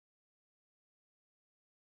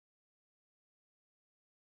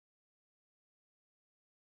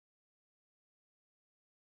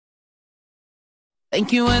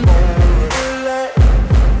Thank you and ain't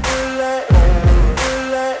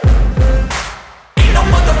no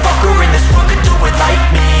motherfucker in this world could do it like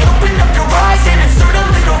me. Open up your eyes and insert a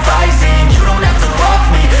little rising. You don't have to love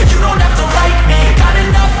me, you don't have to like me. Got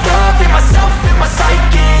enough love in myself, in my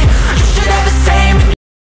psyche. You should have the same.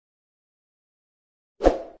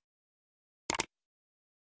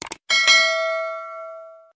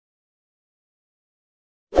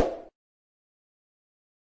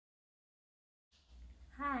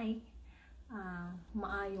 Hi!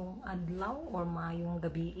 Maayong adlaw or maayong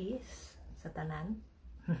gabi is sa tanan.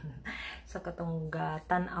 Sa katong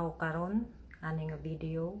tan-aw karon ani nga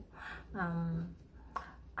video.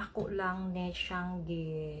 Ako lang ni siyang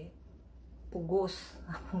pugos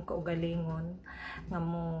akong kaugalingon nga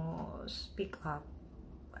mo speak up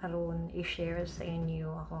aron i-share sa inyo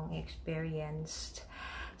akong experience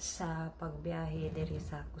sa pagbiyahe diri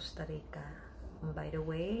sa Costa Rica. By the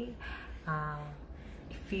way,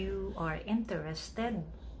 if you are interested,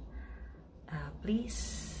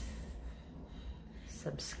 please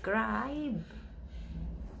subscribe,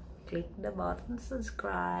 click the button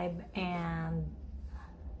subscribe, and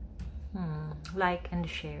like and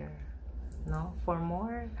share, no, for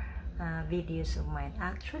more videos of mine.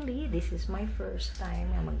 Actually, this is my first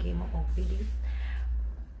time na maghimo og video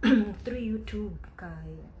through YouTube,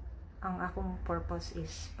 kay ang akong purpose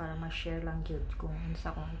is para ma-share lang yun kung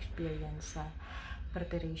unsa akong experience sa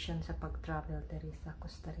preparation sa pag-travel diri sa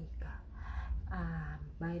Costa Rica.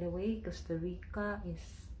 By the way, Costa Rica is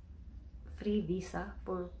free visa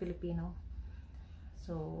for Filipino,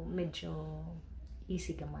 so medyo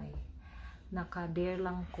easy gamay. Naka-dare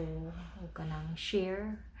lang ko o kanang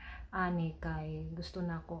share ani kay gusto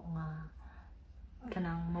na ko nga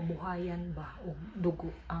kanang mabuhayan ba o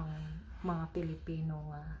dugo ang mga Pilipino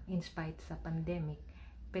nga in spite sa pandemic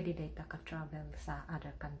pwede day ta ka-travel sa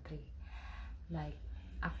other country. Like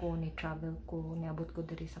ako, ni travel ko, niabot ko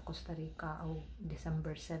diri sa Costa Rica o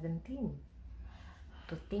December 17.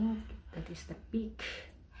 To think that is the peak,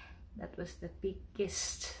 that was the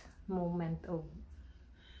peakest moment of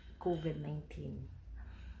COVID-19.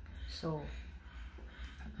 So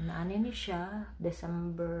naani ni siya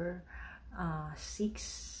December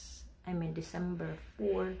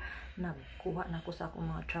 4, nagkuha na ko sa akong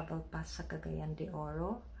mga travel pass sa Cagayan de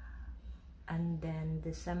Oro, and then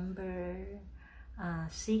December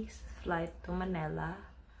 6 flight to Manila,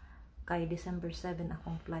 kay December 7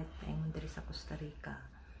 akong flight paingon diri sa Costa Rica.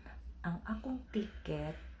 Ang akong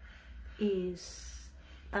ticket is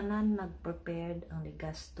tanan nag-prepared, ang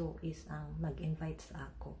ligasto is ang nag-invite sa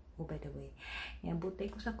ako. Oh, by the way,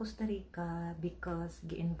 niabutay ko sa Costa Rica because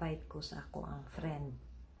gi-invite ko sa ako ang friend.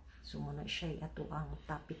 So muna siya ato ang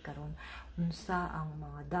topic karon, unsa ang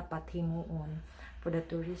mga dapat himuon for the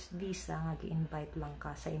tourist visa nga gi-invite lang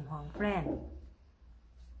ka sa imong friend.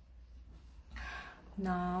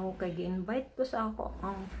 Now, kay gi-invite ko sa ako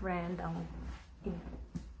ang friend, ang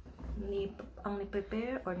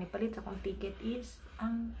ni-prepare or nipalit sa akong ticket is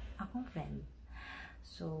ang akong friend.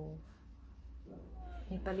 So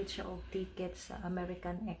nipalit siya og ticket sa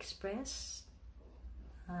American Express,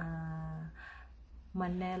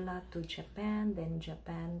 Manila to Japan, then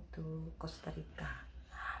Japan to Costa Rica.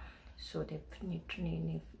 So ni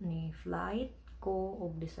flight ko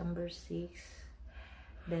og December 6,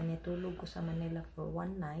 then nitulog ko sa Manila for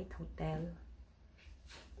one night hotel.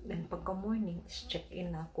 Then pagka morning is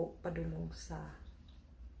check-in ako padulong sa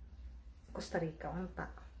Costa Rica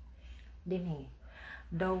unta dinhi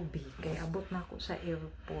Dawbi, kay abot na ako sa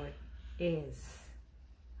airport is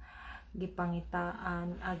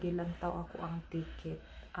gipangitaan agilantaw ako ang ticket.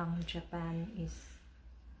 Ang Japan is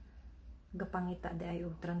gapangita di ay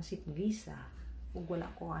og transit visa ug wala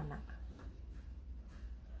ko ana.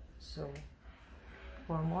 So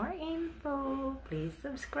for more info, please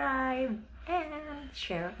subscribe and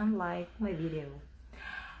share and like my video.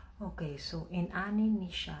 Okay, so ani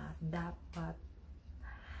ni siya dapat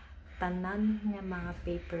tanan nga mga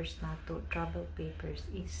papers nato, travel papers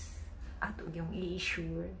is ato yung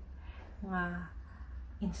i-issue nga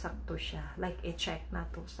insakto siya. Like i-check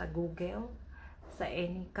nato sa Google sa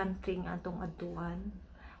any country nga atong adtuan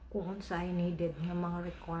kung unsay needed nga mga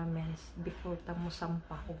requirements before ta mo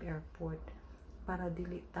sampa og airport para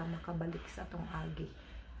dili ta makabalik sa atong agi.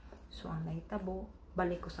 So ang nahitabo,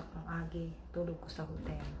 balik ko sa akong agi, tulog ko sa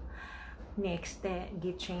hotel. Next,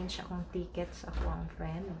 gi-change akong ticket sa akong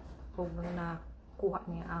friend kung nakuha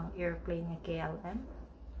niya ang airplane nga KLM.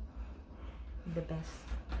 The best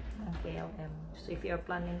ang KLM. So if you are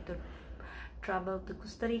planning to travel to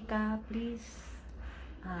Costa Rica, please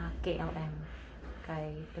KLM,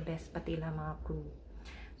 kay the best pati lang mga crew.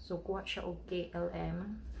 So kuha siya og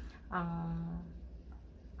KLM. Ang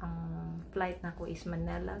ang flight nako is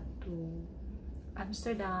Manila to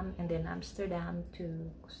Amsterdam, and then Amsterdam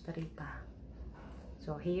to Costa Rica.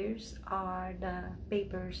 So here's are the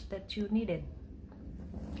papers that you needed.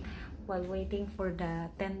 While waiting for the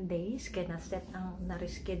 10 days, kaya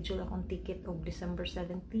na-reschedule akong ticket of December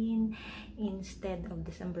 17 instead of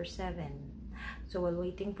December 7. So while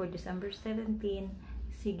waiting for December 17,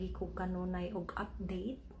 sige ko kanunay og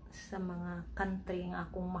update sa mga country nga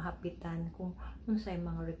akong mahapitan kung unsay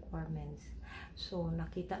mga requirements. So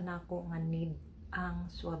nakita na ako nga need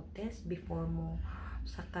ang swab test before mo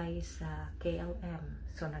sakay sa KLM.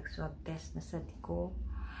 So nag-swab test na sa ko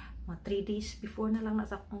mga 3 days before na lang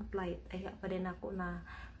nasa akong flight. Ay pa din ako na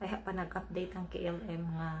pa nag-update ang KLM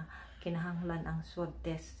nga kinahanglan ang swab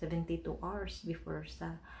test 72 hours before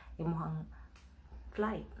sa imuhang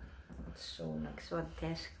flight. So nag-swab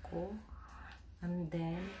test ko, and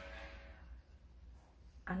then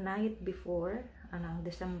a night before, anang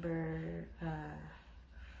December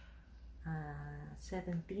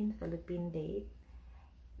 17 Philippine date,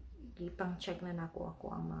 ipang check na nako ako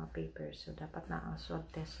ang mga papers. So dapat na ang swab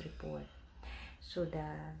test report. So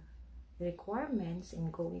the requirements in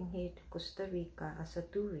going here to Costa Rica as a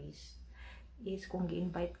tourist is kung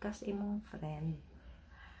gi-invite ka sa imong friend,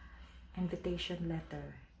 invitation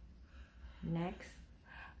letter. Next,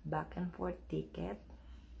 back and forth ticket.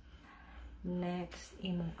 Next,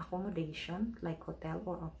 imong accommodation like hotel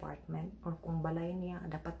or apartment, or kung balay niya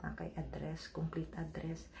dapat na kay address, complete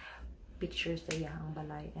address, pictures sa iyang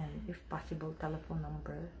balay, and if possible telephone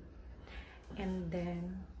number. And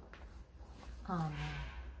then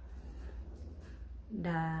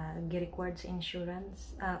the required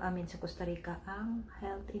insurance, sa Costa Rica ang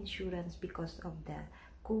health insurance because of the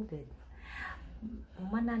COVID.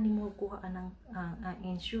 Manani mo kuha ang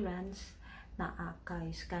insurance na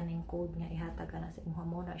kay scanning code nga ihatag na sa imuha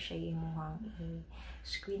mo na siya imuhang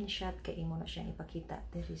screenshot kay imo na siya ipakita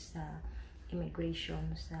diri sa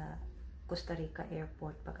immigration sa Costa Rica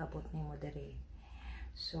airport pag abot nimo diri.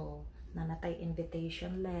 So nanatay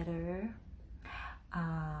invitation letter,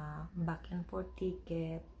 back and forth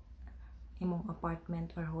ticket, imong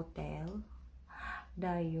apartment or hotel,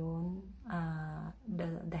 dayon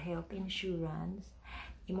the health insurance,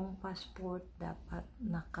 imong passport dapat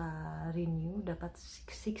naka-renew, dapat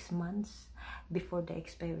 6 months before the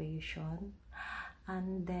expiration,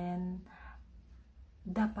 and then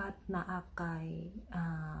dapat naakay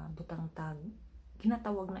butang tag,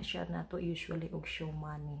 ginatawag na siya na to usually og show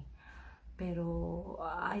money, pero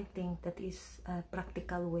I think that is a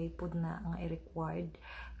practical way pud na nga i-required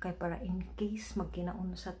kay para in case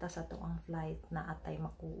magkinaunsa ta sa to ang flight na atay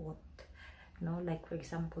makuot, no, like for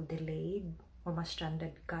example delayed or mas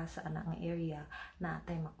stranded ka sa anang area na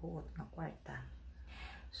atay makuot nga kwarta.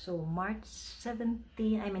 So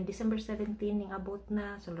December 17 ning abot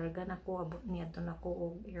na, so larga na ko, abot niya na ko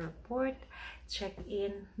og airport, check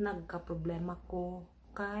in, nagka problema ko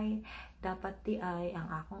kay dapat ti ay ang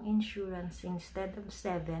akong insurance instead of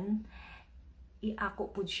 7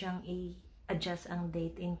 ako pud siyang i-adjust ang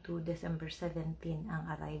date into December 17 ang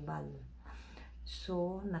arrival.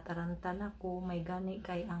 So nataranta na ko, may gani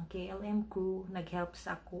kay ang KLM crew nag-help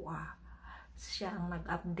sa ako, siya ang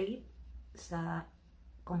nag-update sa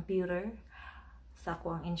computer sa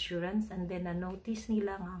ako ang insurance, and then na-notice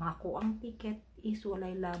nila nga ako ang ticket is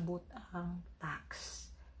walay labot ang tax.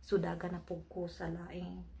 So daga na po ko sa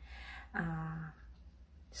laing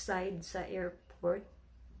side sa airport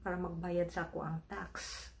para magbayad sa ako ang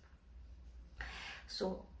tax.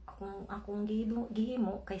 So akong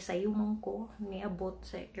gihimo kay sayumon ko niabot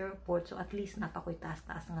sa airport, so at least napakoy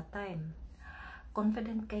taas-taas nga time.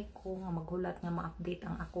 Confident kay ko nga maghulat nga ma-update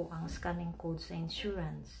ang ako ang scanning code sa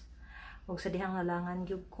insurance. Ug sa dihang lalangan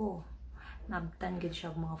gyud ko, naabtan gyud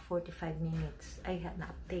siya mga 45 minutes ay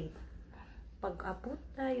na-update. Pag-abot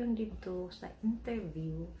tayon dito sa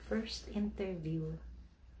interview, first interview,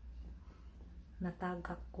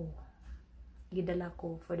 natagak ko. Gidala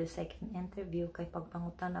ko for the second interview kay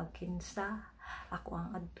pagpangutan og kinsa ako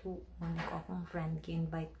ang adtuon ko akong friend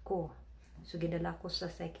gi-invite ko. So gidala ko sa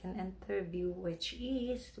second interview, which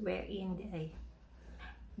is wherein ay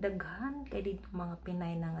daghan kay dito mga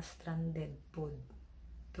Pinay na nga stranded pod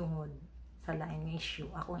tungod sa lain nga issue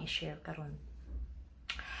akong i-share karon.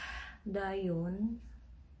 Dayon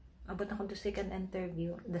abot na ko to second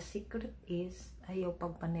interview. The secret is ayaw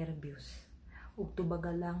pagpanervyos ug tubaga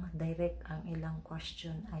lang direct ang ilang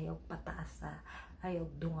question, ayaw pataasa, ayaw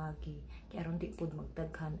dungagi, kaya aron di pud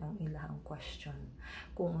magdaghan ang ilang question.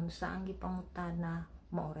 Kung unsa ang gipangutana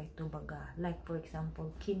maoray tubaga, like for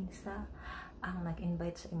example kinsa ang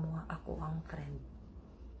nag-invite sa imuha, ako ang friend,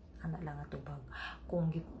 ana lang atubag. Kung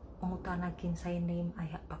pangutana kinsay name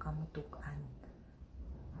ay pa kamutukan.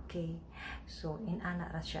 Okay, so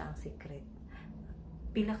inana ra siya ang secret.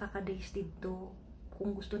 Pila ka days dito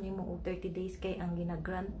kung gusto nimo og 30 days, kay ang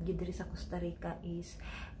ginagrant gidiri sa Costa Rica is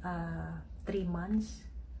 3 months.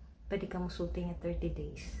 Pwede ka musulti nga 30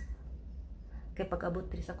 days. Kay pag abot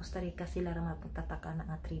diri sa Costa Rica, sila ra magtataka na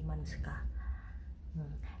nga 3 months ka.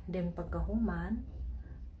 Then pagkahuman,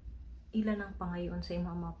 ilan ang pangayon sa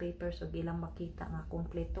imong mga papers o ilang makita nga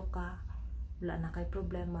kompleto ka, wala na kay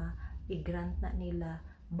problema, i-grant na nila.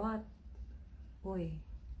 But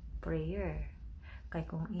prayer, kay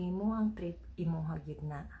kung imo ang trip, imo hagid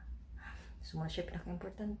na. So mo siya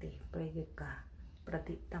pinaka-importante, pray ka para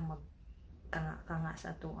di ta magkanga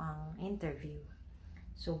sa ato ang interview.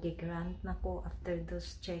 So gi-grant nako after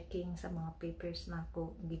those checking sa mga papers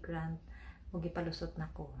nako, gi-grant o gipalusot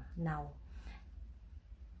nako. Now,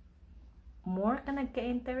 more ka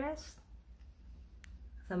nagka-interest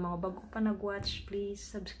sa mga bago pa nag-watch, please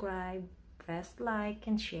subscribe, press like,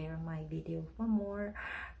 and share my video for more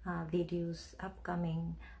videos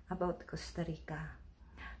upcoming about Costa Rica.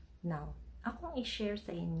 Now, akong i-share sa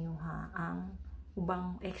inyo ang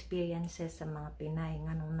ubang experiences sa mga Pinay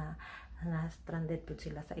nga nung na-stranded po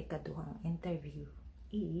sila sa ikaduhang interview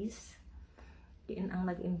is ang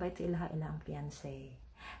nag-invite sa ilang fiancé.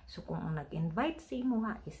 So kung ang nag-invite sa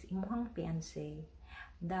imuha is imuhang fiancé,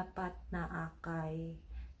 dapat na akay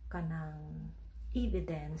kanang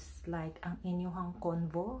evidence like ang inyuhang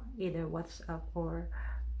convo, either WhatsApp or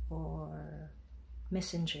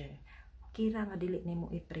Messenger. Kira nga dili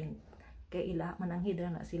nimo i-print kay ila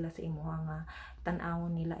mananghidra na sila sa imuhang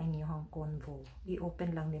tan-awon nila inyuhang convo.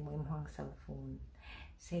 I-open lang nimo imuhang cellphone.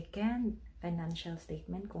 Second, financial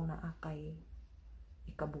statement kung naa kay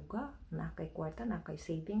ikabuga, naa kay kwarta, naa kay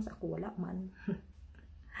savings. Ako wala man.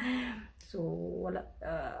 So wala,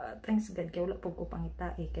 thanks God kay wala po ko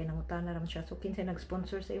pangita kay nangutana ram siya. So kinsay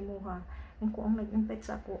nag-sponsor sa imuha, kung ang nag-invite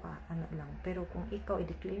sa ako ana lang. Pero kung ikaw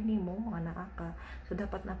i-declare nimo nga naa ka, so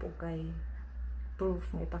dapat na po kay proof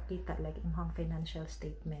nga ipakita like imong financial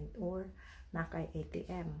statement or na kay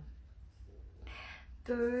ATM.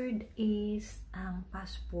 Third is ang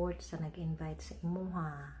passport sa nag-invite sa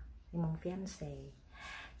imuha, imong fiancé.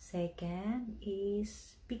 Second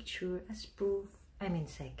is picture as proof.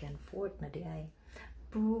 Fourth na di ay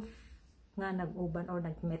proof nga nag-uban or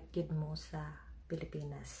nag-met gid mo sa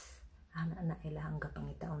Pilipinas. Ana na ilahang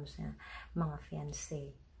gapangitaon sa mga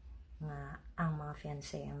fiancé nga ang mga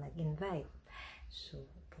fiancé ang nag-invite. So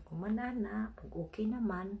pag kumanana, pag okay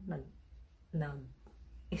naman,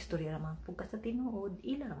 istorya naman po ka sa tinuod,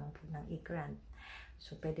 ila naman po nang i-grant.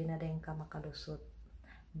 So pwede na rin ka makalusot,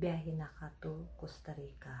 biyahe na ka to Costa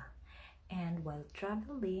Rica. And while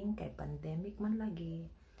traveling, kay pandemic man lagi,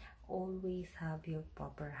 always have your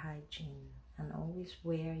proper hygiene and always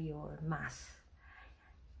wear your mask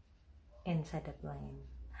inside the plane.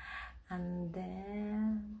 And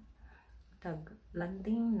then,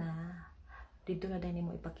 landing na, dito na din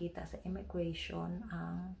mo ipakita sa immigration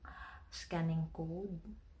ang scanning code.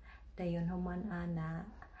 Dayon human ana,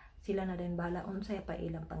 sila na din bahala unsay pa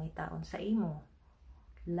ilang pangitaon sa imo.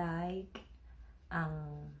 Like,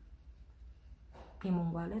 ang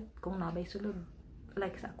imong wallet kung nabay sulod,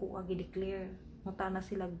 like sa ako i-declare mutana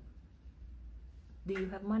sila, do you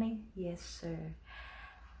have money? Yes sir.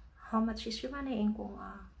 How much is your money? Kung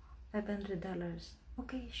 $500.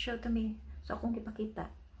 Okay, show to me. So akong ipakita,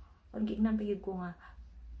 pag gignan pagid ko nga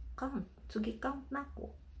count, so gi-count na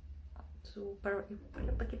ako. So para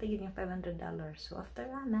ipakita yun yung $500. So after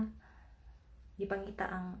ipangita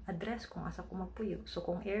ang address kung asa ko magpuyo. So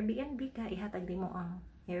kung Airbnb ka, ihatag din mo ang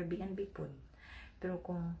Airbnb po. Pero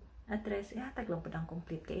kung address, ihatag lang po ang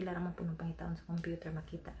complete. Kaya ila naman po ng pangitaon sa computer,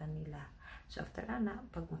 makita ka nila. So after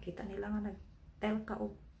pag makita nila nga nag-tell ka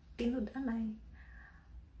o tinud anay,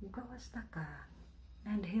 gawas na ka.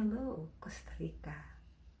 And hello, Costa Rica.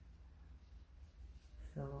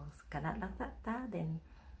 So, kana lang ta. Then,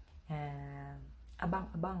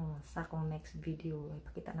 abang-abang sa akong next video.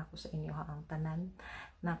 Ipakita na ko sa inyo ang tanan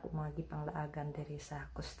na ako mga gipanglaagan diri sa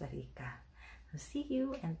Costa Rica. See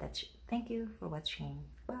you and thank you for watching.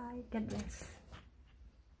 Bye. God bless.